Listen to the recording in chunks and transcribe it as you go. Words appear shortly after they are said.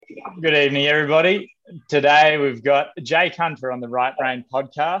Good evening, everybody. Today we've got Jake Hunter on the Right Brain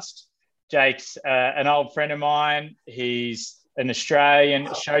podcast. Jake's an old friend of mine. He's an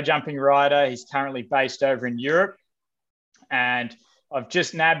Australian show jumping rider. He's currently based over in Europe. And I've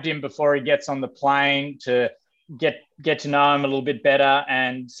just nabbed him before he gets on the plane to get to know him a little bit better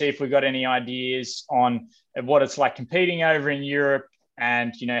and see if we've got any ideas on what it's like competing over in Europe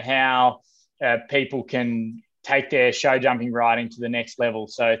and, how people can take their show jumping riding to the next level.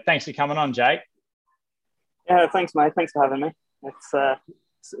 So thanks for coming on, Jake. Yeah, thanks, mate. Thanks for having me.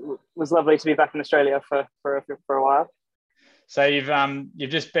 It was lovely to be back in Australia for a while. So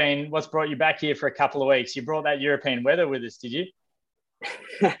you've just been, what's brought you back here for a couple of weeks? You brought that European weather with us, did you?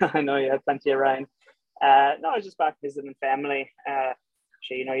 I know, yeah, plenty of rain. No, I was just back visiting family.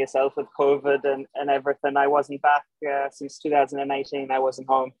 Actually, yourself with COVID and everything. I wasn't back since 2018. I wasn't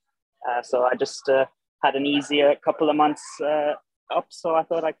home. So I just had an easier couple of months up. So I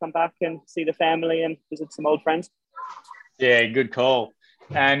thought I'd come back and see the family and visit some old friends. Yeah, good call.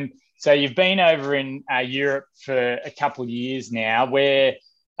 And so you've been over in Europe for a couple of years now. Where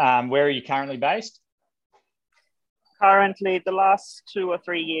are you currently based? Currently, the last 2 or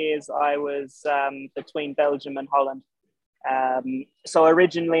 3 years, I was between Belgium and Holland. So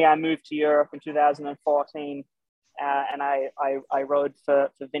originally, I moved to Europe in 2014, and I rode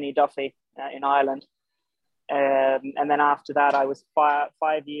for Vinnie Duffy in Ireland. And then after that, I was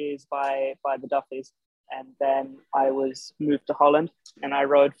 5 years by the Duffys. And then I was moved to Holland, and I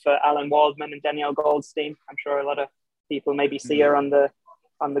rode for Alan Waldman and Danielle Goldstein. I'm sure a lot of people maybe see her on the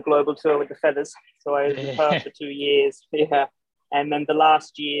global tour with the feathers. So I was with her for 2 years. Yeah. And then the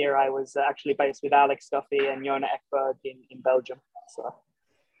last year I was actually based with Alex Duffy and Jona Ekberg in Belgium.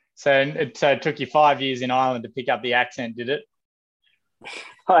 So it took you 5 years in Ireland to pick up the accent, did it?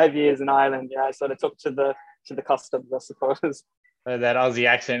 5 years in Ireland, yeah. I sort of took to the customs, I suppose. That Aussie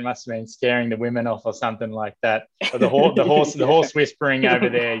accent must have been scaring the women off or something like that. Or the horse whispering over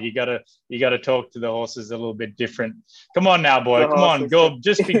there. You gotta talk to the horses a little bit different. Come on now, boy. Come on, go.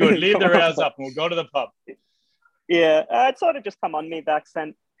 Just be good. Leave the rouse up, and we'll go to the pub. Yeah, it sort of just come on me, the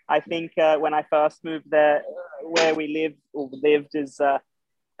accent. I think when I first moved there, where we lived is a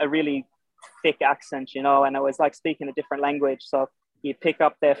really thick accent, and I was like speaking a different language. So you pick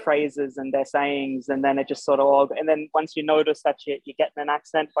up their phrases and their sayings, and then it just sort of all. And then once you notice that you're getting an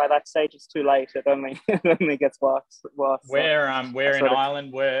accent, by that stage it's too late. It only gets worse. Where in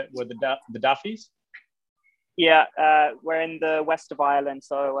Ireland were the Duffys? Yeah, we're in the west of Ireland,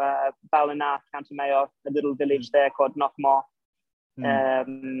 so Ballina, County Mayo, a little village there called Knockmore.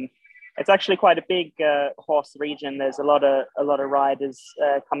 It's actually quite a big horse region. There's a lot of riders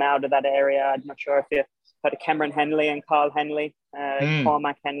come out of that area. I'm not sure if you heard of Cameron Henley and Carl Henley,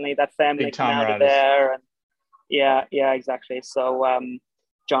 Cormac Henley, that family come out of there. And yeah, exactly. So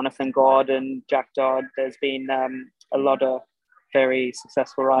Jonathan Gordon, Jack Dodd, there's been a lot of very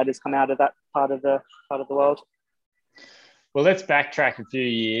successful riders come out of that part of the world. Well, let's backtrack a few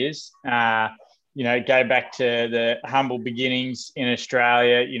years. Go back to the humble beginnings in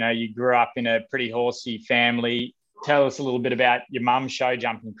Australia. You grew up in a pretty horsey family. Tell us a little bit about your mum's show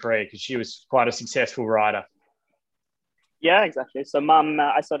jumping career, because she was quite a successful rider. Yeah, exactly. So mum,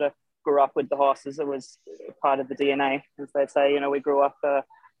 I sort of grew up with the horses. It was part of the DNA, as they say. We grew up,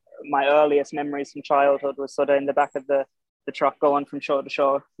 my earliest memories from childhood was sort of in the back of the truck going from show to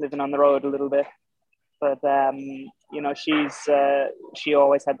show, living on the road a little bit. But, she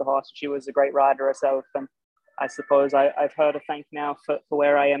always had the horse. She was a great rider herself. And I suppose I've heard her thank now for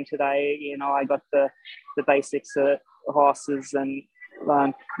where I am today. I got the basics of horses and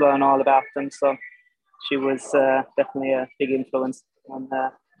learn all about them. So she was definitely a big influence on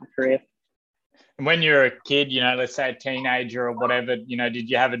my career. And when you're a kid, let's say a teenager or whatever, did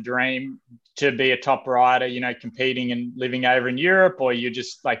you have a dream to be a top rider, competing and living over in Europe, or you're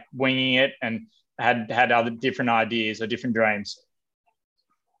just like winging it and had other different ideas or different dreams?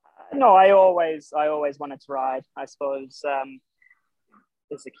 No, I always wanted to ride. I suppose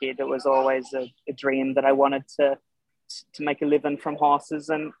as a kid, it was always a dream that I wanted to make a living from horses.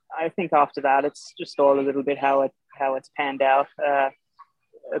 And I think after that, it's just all a little bit how it's panned out. A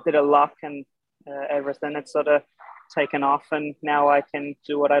bit of luck and everything. It's sort of taken off, and now I can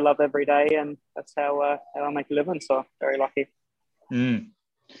do what I love every day, and that's how I make a living. So very lucky. So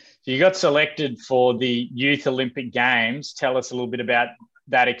you got selected for the Youth Olympic Games. Tell us a little bit about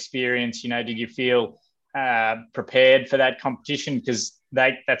that experience. Did you feel prepared for that competition? Because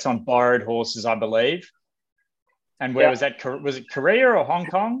that's on borrowed horses, I believe. And where was that? Was it Korea or Hong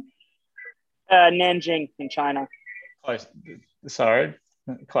Kong? Nanjing in China. Close. Sorry,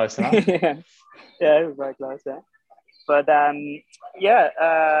 close enough. Yeah, it was very close. Yeah, But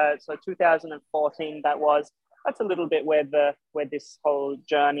so 2014, that's a little bit where this whole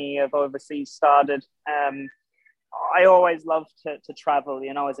journey of overseas started. I always loved to travel.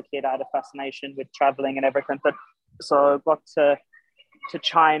 You know, as a kid, I had a fascination with traveling and everything. But so I got to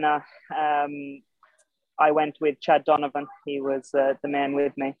China. I went with Chad Donovan. He was the man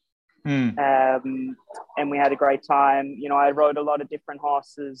with me. And we had a great time. You know, I rode a lot of different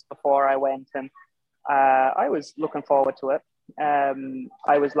horses before I went, and I was looking forward to it.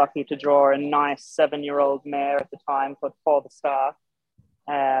 I was lucky to draw a nice 7-year-old mare at the time called For the Star.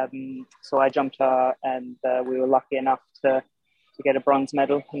 So I jumped her, and we were lucky enough to get a bronze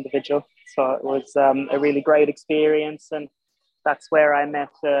medal individual. So it was a really great experience, and that's where I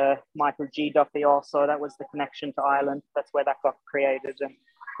met Michael G. Duffy also. That was the connection to Ireland. That's where that got created, and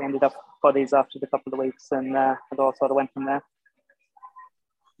we ended up buddies after a couple of weeks, and it all sort of went from there.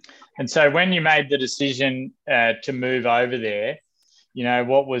 And so when you made the decision to move over there, you know,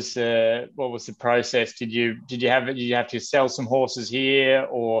 what was the process? Did you have to sell some horses here,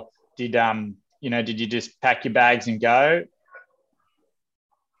 or did you just pack your bags and go?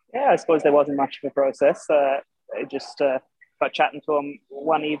 Yeah, I suppose there wasn't much of a process. I just got chatting to him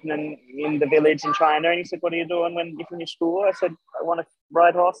one evening in the village in China, and he said, "What are you doing when you finish school?" I said, "I want to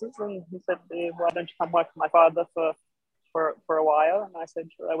ride horses." And he said, "Why don't you come work for my father for a while?" And I said,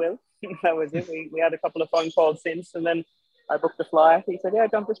 "Sure, I will." That was it. We had a couple of phone calls since, and then I booked the flight. He said, "Yeah,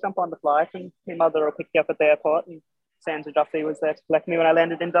 just jump on the flight, and your mother will pick you up at the airport." And Sandra Duffy was there to collect me when I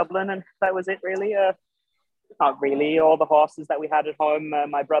landed in Dublin, and that was it, really. Not really. All the horses that we had at home,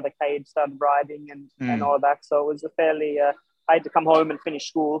 my brother Cade started riding and all that. So it was a fairly... I had to come home and finish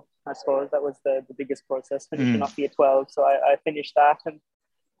school, I suppose. That was the biggest process, finishing off year 12. So I finished that and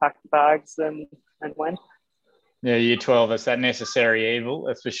packed the bags and went. Yeah, year 12, that's that necessary evil,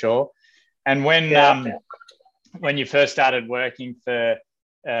 that's for sure. And when you first started working for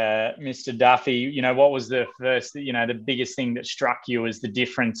Mr. Duffy, you know, what was the first, you know, the biggest thing that struck you as the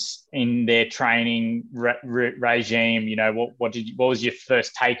difference in their training regime? You know, what was your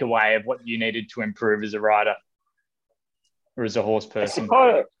first takeaway of what you needed to improve as a rider or as a horse person?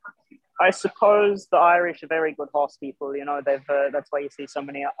 I suppose the Irish are very good horse people. You know, that's why you see so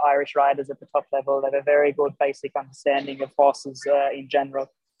many Irish riders at the top level. They have a very good basic understanding of horses in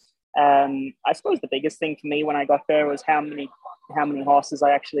general. I suppose the biggest thing for me when I got there was how many horses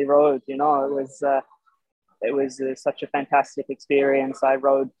I actually rode. You know, it was such a fantastic experience. I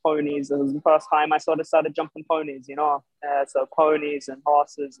rode ponies. It was the first time I sort of started jumping ponies. You know, so ponies and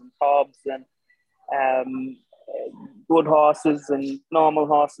horses and cobs and good horses and normal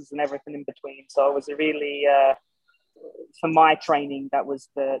horses and everything in between. So it was a really, for my training, that was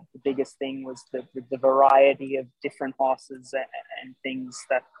the biggest thing, was the variety of different horses and things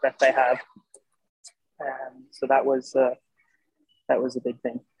that they have. So that was a big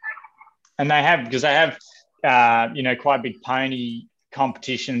thing. And they have you know, quite big pony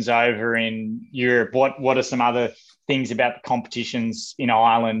competitions over in Europe. What are some other things about the competitions in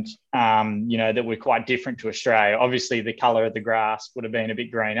Ireland, you know, that were quite different to Australia? Obviously, the colour of the grass would have been a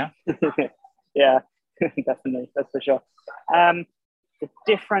bit greener. Yeah, definitely. That's for sure. The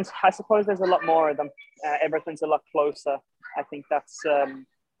difference, I suppose there's a lot more of them. Everything's a lot closer. I think that's a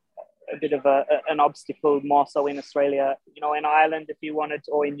bit of an obstacle more so in Australia. You know, in Ireland, if you wanted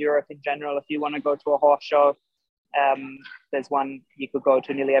to, or in Europe in general, if you want to go to a horse show, there's one you could go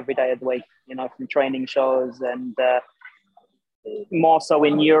to nearly every day of the week, you know, from training shows, and more so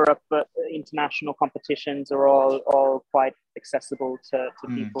in Europe, but international competitions are all quite accessible to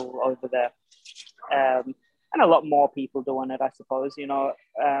people over there. And a lot more people doing it, I suppose. You know,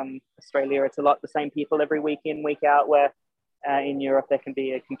 Australia, it's a lot the same people every week in, week out, where in Europe there can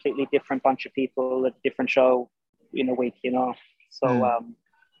be a completely different bunch of people at a different show in a week, you know. So I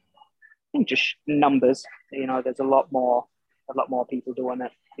think just numbers, you know, there's a lot more people doing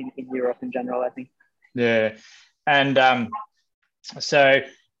it in Europe in general, I think. Yeah. And so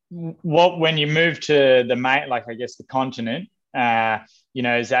when you moved to the main, like, I guess the continent, you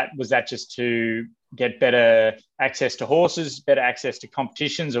know, was that just to get better access to horses, better access to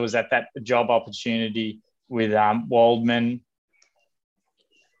competitions, or was that job opportunity with Waldman?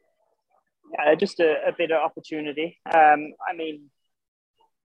 Just a bit of opportunity. I mean,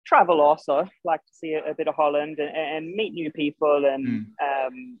 travel also, like to see a bit of Holland and meet new people and,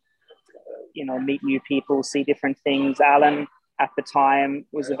 you know, meet new people, see different things. Alan at the time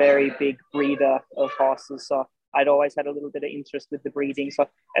was a very big breeder of horses, so I'd always had a little bit of interest with the breeding. So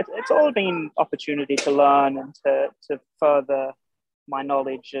it's all been opportunity to learn and to further my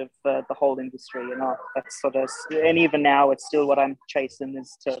knowledge of the whole industry. That's sort of, and even now, it's still what I'm chasing,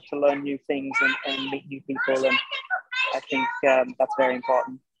 is to learn new things and meet new people. And I think that's very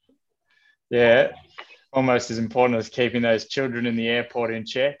important. Yeah, almost as important as keeping those children in the airport in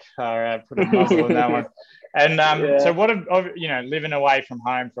check. Put a muzzle on that one. And so living away from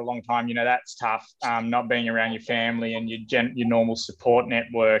home for a long time, that's tough. Not being around your family and your normal support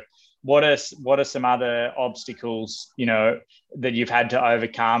network. What are some other obstacles, that you've had to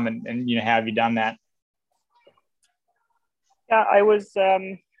overcome, and how have you done that? Yeah, I was,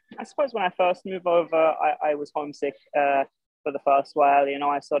 I suppose when I first moved over, I was homesick for the first while, and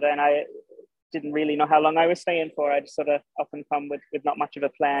I didn't really know how long I was staying for. I just sort of up and come with not much of a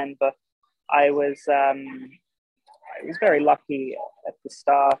plan, but I was very lucky at the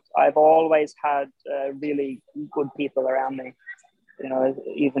start. I've always had really good people around me.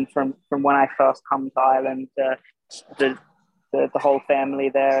 Even from when I first come to Ireland, the whole family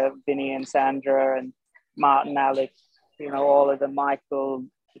there, Vinny and Sandra and Martin, Alex, all of them, Michael,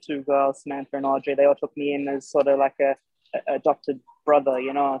 the two girls, Samantha and Audrey, they all took me in as sort of like a adopted brother,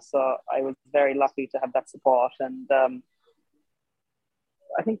 so I was very lucky to have that support. And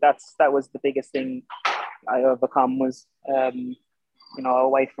I think that was the biggest thing I overcome, was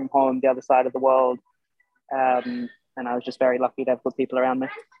away from home, the other side of the world, and I was just very lucky to have good people around me.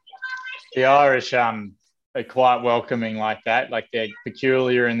 The Irish are quite welcoming like that. Like, they're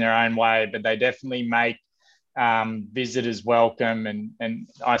peculiar in their own way, but they definitely make visitors welcome. And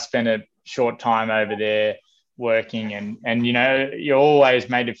I spent a short time over there working, and you're always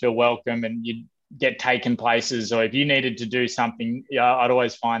made to feel welcome, and you get taken places, or if you needed to do something, I'd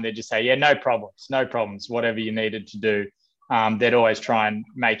always find they'd just say, yeah, no problems, whatever you needed to do. They'd always try and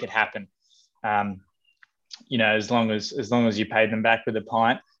make it happen. As long as you paid them back with a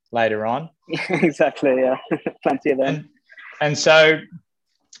pint later on. Exactly, yeah. Plenty of them. And so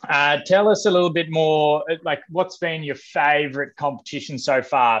tell us a little bit more, like, what's been your favourite competition so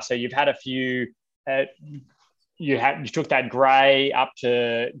far? So you've had a few, you took that grey up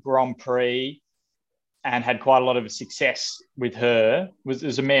to Grand Prix and had quite a lot of success with her. It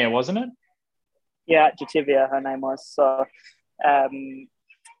was a mare, wasn't it? Yeah, Jativia, her name was. So,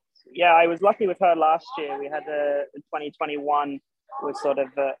 I was lucky with her last year. We had 2021 was sort of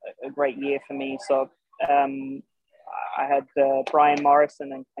a great year for me. So I had Brian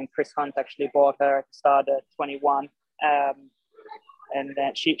Morrison and Chris Hunt actually bought her at the start of 21.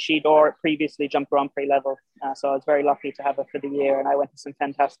 And she'd previously jumped Grand Prix level. So I was very lucky to have her for the year. And I went to some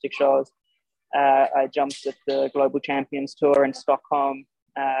fantastic shows. I jumped at the Global Champions Tour in Stockholm.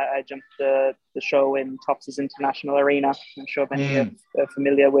 I jumped the show in Tops's International Arena. I'm sure many are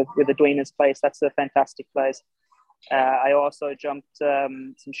familiar with Edwina's place. That's a fantastic place. I also jumped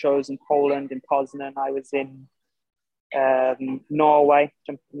some shows in Poland, in Poznan. I was in Norway,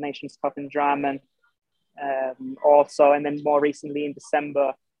 jumped the Nations Cup in Drammen. Also, and then more recently in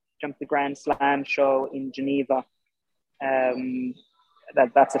December, jumped the Grand Slam show in Geneva.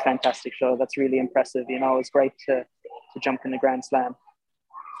 That's a fantastic show. That's really impressive. It was great to jump in the Grand Slam.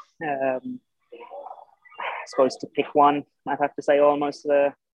 I suppose to pick one, I'd have to say almost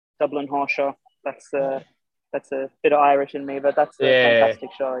the Dublin Horse Show. That's a bit of Irish in me, but that's a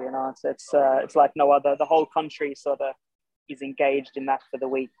fantastic show. It's like no other. The whole country sort of is engaged in that for the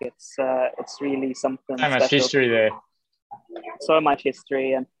week. It's really something. So much history there. So much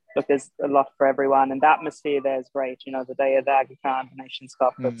history, and look, there's a lot for everyone, and the atmosphere there is great. The day of the Aga Khan Nations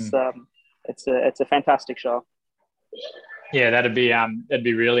Cup. It's a fantastic show. Yeah, that'd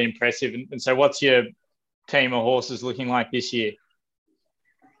be really impressive. And so, what's your team of horses looking like this year?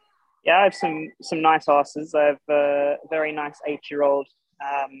 Yeah, I have some nice horses. I have a very nice 8-year-old.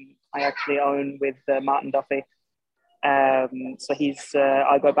 I actually own with Martin Duffy. So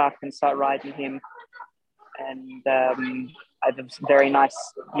I'll go back and start riding him. And I have a very nice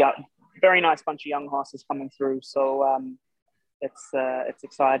bunch of young horses coming through. So it's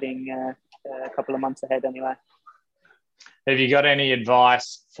exciting. A couple of months ahead, anyway. Have you got any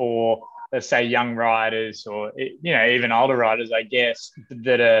advice for, let's say, young riders, or even older riders, I guess,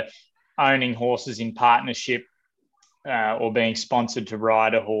 that are owning horses in partnership or being sponsored to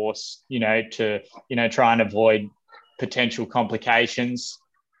ride a horse, to try and avoid potential complications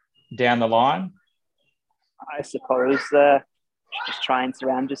down the line? I suppose just try and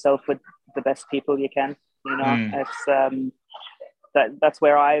surround yourself with the best people you can. It's that's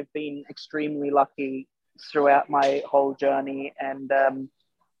where I've been extremely lucky throughout my whole journey, and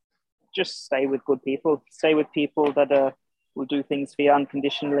just stay with good people. Stay with people that will do things for you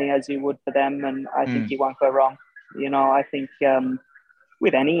unconditionally as you would for them, and I think you won't go wrong. I think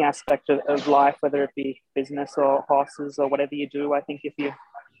with any aspect of life, whether it be business or horses or whatever you do. I think if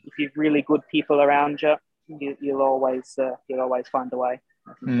you've really good people around you, you'll always find a way.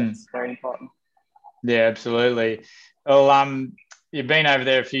 I think that's very important. Yeah, absolutely. Well, you've been over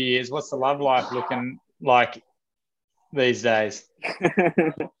there a few years. What's the love life looking like these days?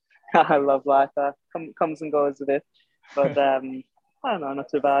 I love life. Comes and goes a bit, but I don't know, not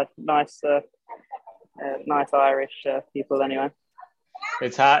too bad. Nice Irish people, anyway.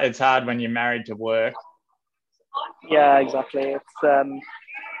 It's hard. It's hard when you're married to work. Yeah, exactly.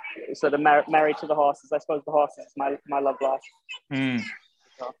 It's sort of married to the horses. I suppose the horses is my love life.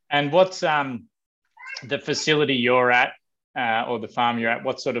 So. And what's the facility you're at, or the farm you're at?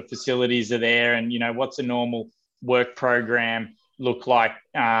 What sort of facilities are there? And what's a normal work program look like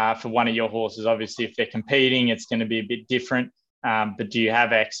for one of your horses? Obviously, if they're competing, it's going to be a bit different. But do you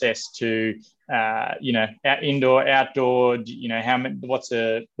have access to, indoor, outdoor? How many?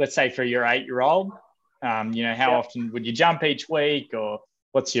 Let's say for your 8-year-old, how often would you jump each week, or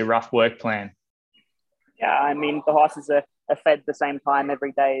what's your rough work plan? Yeah, I mean, the horses are fed the same time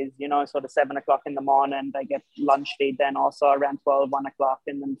every day, sort of 7 o'clock in the morning. They get lunch feed then also around 12, 1 o'clock,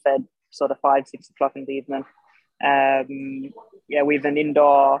 and then fed sort of 5, 6 o'clock in the evening. We've an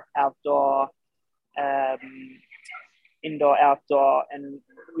indoor, outdoor, and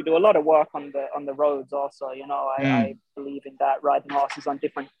we do a lot of work on the roads also. I believe in that, riding horses on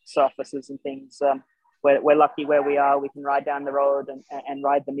different surfaces and things. We're lucky where we are. We can ride down the road and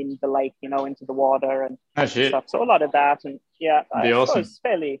ride them into the lake, into the water and stuff. So a lot of that, and awesome.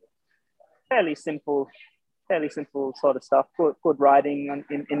 Suppose fairly simple sort of stuff. Good riding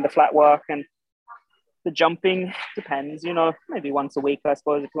in the flat work, and the jumping depends. Maybe once a week, I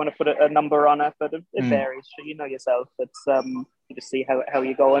suppose, if you want to put a number on it, but it varies. So yourself. It's you just see how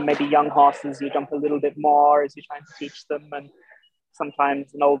you go, and maybe young horses you jump a little bit more as you're trying to teach them, and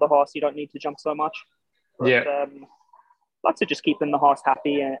sometimes an older horse you don't need to jump so much. But, lots of just keeping the horse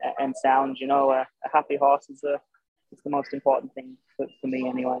happy and sound. A happy horse is the most important thing for me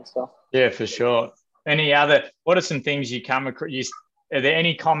anyway. So yeah, for sure. What are some things you come across? Are there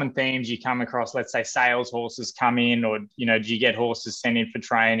any common themes you come across? Let's say sales horses come in, or do you get horses sent in for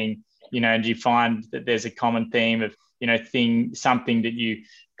training? Do you find that there's a common theme of something that you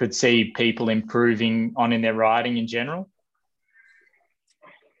could see people improving on in their riding in general?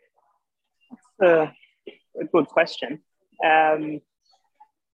 A good question. I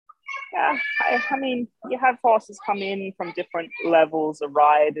mean, you have horses come in from different levels of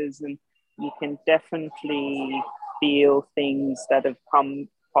riders, and you can definitely feel things that have come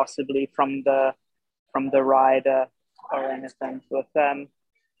possibly from the rider or anything. But I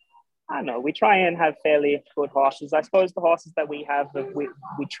don't know. We try and have fairly good horses. I suppose the horses that we have,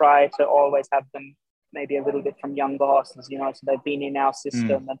 we try to always have them maybe a little bit from younger horses, so they've been in our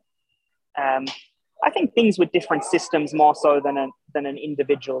system. And I think things with different systems more so than an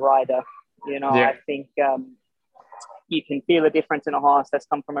individual rider. I think you can feel a difference in a horse that's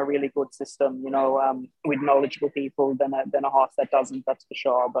come from a really good system, with knowledgeable people than a horse that doesn't, that's for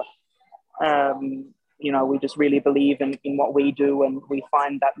sure. But, we just really believe in what we do, and we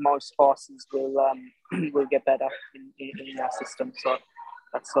find that most horses will get better in our system. So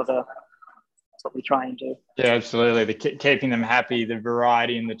that's what we try and do. Yeah, absolutely. Keeping them happy, the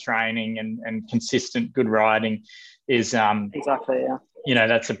variety in the training and consistent good riding is exactly, yeah.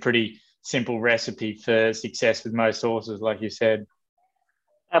 That's a pretty simple recipe for success with most horses, like you said.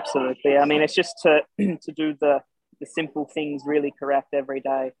 Absolutely. I mean, it's just to do the simple things really correct every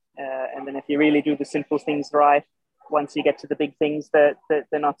day, and then if you really do the simple things right, once you get to the big things, they're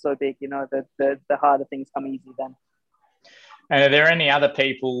not so big. The harder things come easy then. And are there any other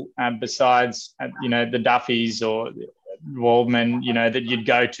people besides, the Duffys or Waldman, that you'd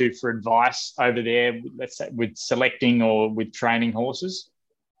go to for advice over there, let's say, with selecting or with training horses?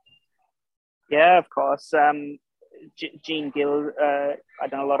 Yeah, of course. Jean Gill,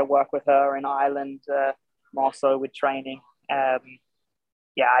 I've done a lot of work with her in Ireland, more so with training. I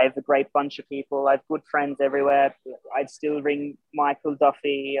have a great bunch of people. I have good friends everywhere. I'd still ring Michael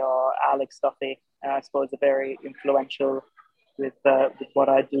Duffy or Alex Duffy. I suppose they're very influential with what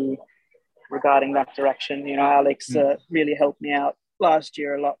I do regarding that direction. Alex really helped me out last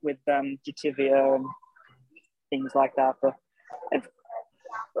year a lot with Jativia and things like that. But I've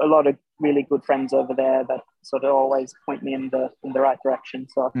a lot of really good friends over there that sort of always point me in the right direction.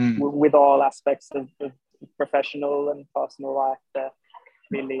 So with all aspects of professional and personal life,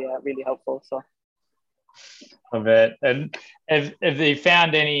 really helpful. So I bet. And have you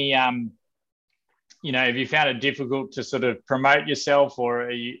found any have you found it difficult to sort of promote yourself, or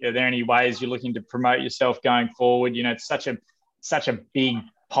are there any ways you're looking to promote yourself going forward? It's such a such a big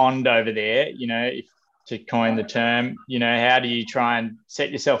pond over there, if to coin the term, how do you try and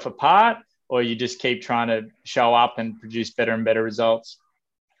set yourself apart, or you just keep trying to show up and produce better and better results?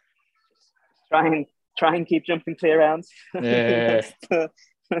 Try and keep jumping clear rounds. Yeah.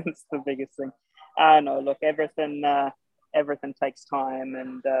 That's the biggest thing. No, look, everything takes time,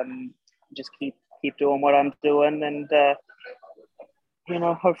 and just keep doing what I'm doing, and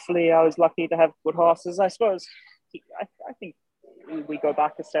hopefully I was lucky to have good horses. I suppose I think we go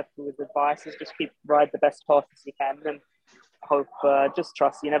back a step with advice is just keep ride the best horses you can, and hope just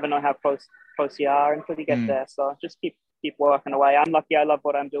trust. You never know how close you are until you get there. So just keep working away. I'm lucky. I love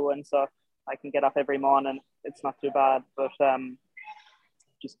what I'm doing, so I can get up every morning. It's not too bad, but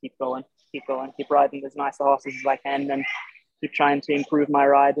just keep going, keep riding as nice a horses as I can, and keep trying to improve my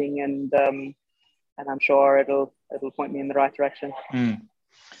riding, and I'm sure it'll point me in the right direction.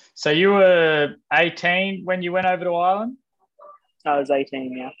 So you were 18 when you went over to Ireland? I was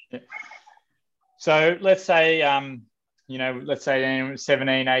 18, yeah. So let's say, let's say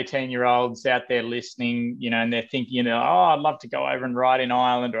 17, 18-year-olds out there listening, and they're thinking, I'd love to go over and ride in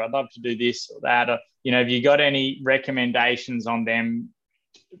Ireland, or I'd love to do this or that. Or, have you got any recommendations on them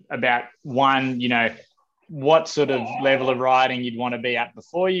about one, what sort of level of riding you'd want to be at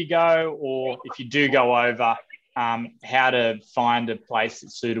before you go, or if you do go over, how to find a place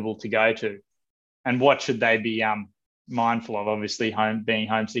that's suitable to go to, and what should they be mindful of? Obviously, being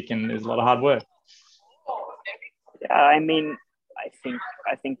homesick and there's a lot of hard work. Yeah, I mean,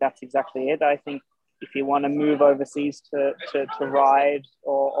 I think that's exactly it. I think if you want to move overseas to ride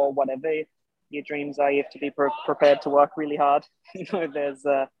or whatever your dreams are, you have to be prepared to work really hard.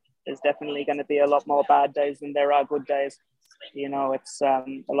 There's definitely going to be a lot more bad days than there are good days. It's a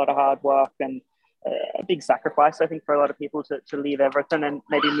lot of hard work and a big sacrifice, I think, for a lot of people to leave everything and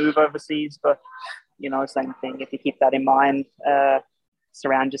maybe move overseas. But, same thing, if you keep that in mind,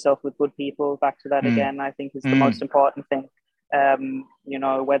 surround yourself with good people. Back to that again, I think is the most important thing.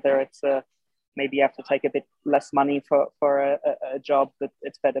 Whether it's maybe you have to take a bit less money for a job, but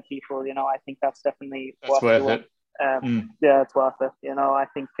it's better people. I think that's definitely worth it. Yeah, it's worth it. I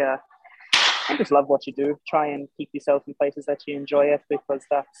think I just love what you do. Try and keep yourself in places that you enjoy it, because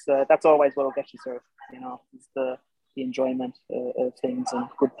that's always what will get you through. It's the enjoyment of things, and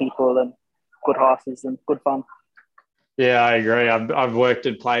good people and good horses and good fun. Yeah, I agree. I've worked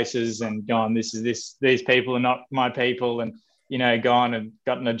at places and gone, these people are not my people, and gone and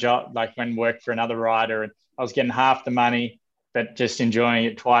gotten a job, like when worked for another rider, and I was getting half the money, but just enjoying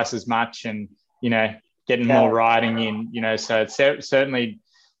it twice as much, and getting more riding in. So it's certainly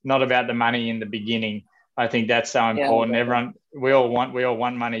not about the money in the beginning. I think that's so important. Everyone, we all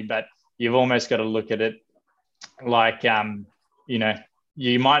want money, but you've almost got to look at it like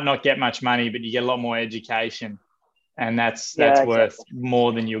you might not get much money, but you get a lot more education. And that's worth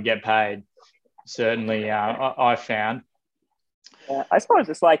more than you'll get paid. Certainly, I found. Yeah, I suppose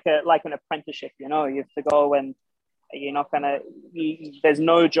it's like an apprenticeship. You have to go, and you're not gonna. There's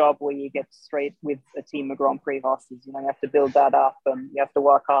no job where you get straight with a team of Grand Prix horses. You have to build that up, and you have to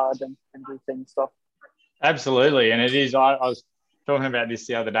work hard and do things. So absolutely, and it is. I was talking about this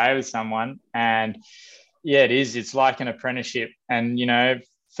the other day with someone, and yeah, it is. It's like an apprenticeship, and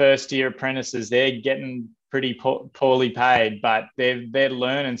first year apprentices, they're getting pretty poorly paid, but they're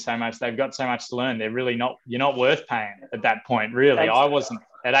learning so much. They've got so much to learn. They're really not. You're not worth paying at that point. Really, I wasn't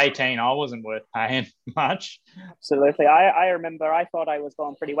at 18. I wasn't worth paying much. Absolutely. I remember I thought I was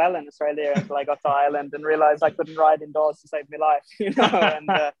going pretty well in Australia until I got to Ireland and realized I couldn't ride indoors to save my life.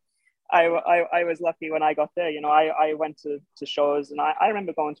 And I was lucky when I got there. I went to shows, and I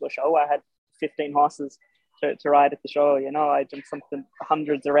remember going to a show. I had 15 horses to ride at the show. I did something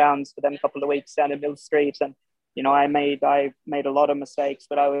hundreds of rounds for them a couple of weeks down in Mill Street, and I made a lot of mistakes,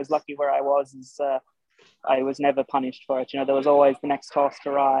 but I was lucky where I was. I was never punished for it. There was always the next horse to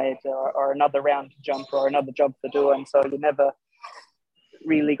ride, or another round to jump, or another job to do, and so you never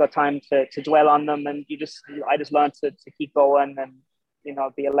really got time to dwell on them. And I just learned to keep going, and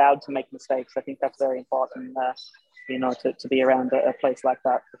be allowed to make mistakes. I think that's very important. To be around a place like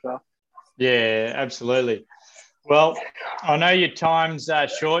that as well. Yeah, absolutely. Well, I know your time's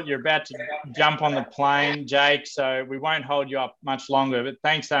short. You're about to jump on the plane, Jake, so we won't hold you up much longer. But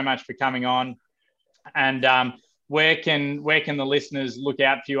thanks so much for coming on. And where can the listeners look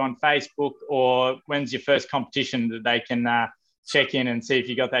out for you on Facebook, or when's your first competition that they can check in and see if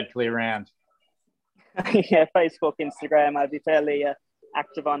you got that clear round? Yeah, Facebook, Instagram. I'd be fairly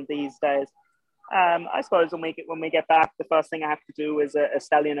active on these days. I suppose when we get back, the first thing I have to do is a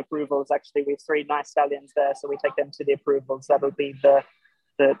stallion approvals. Actually, we have 3 nice stallions there, so we take them to the approvals. That'll be the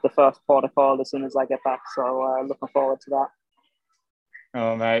first port of call as soon as I get back. So looking forward to that.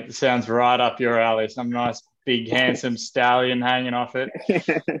 Oh, mate, it sounds right up your alley. Some nice, big, handsome stallion hanging off it.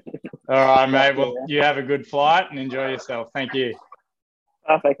 All right, mate. Well, you have a good flight and enjoy yourself. Thank you.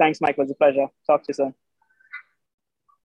 Perfect. Thanks, Mike. It was a pleasure. Talk to you soon.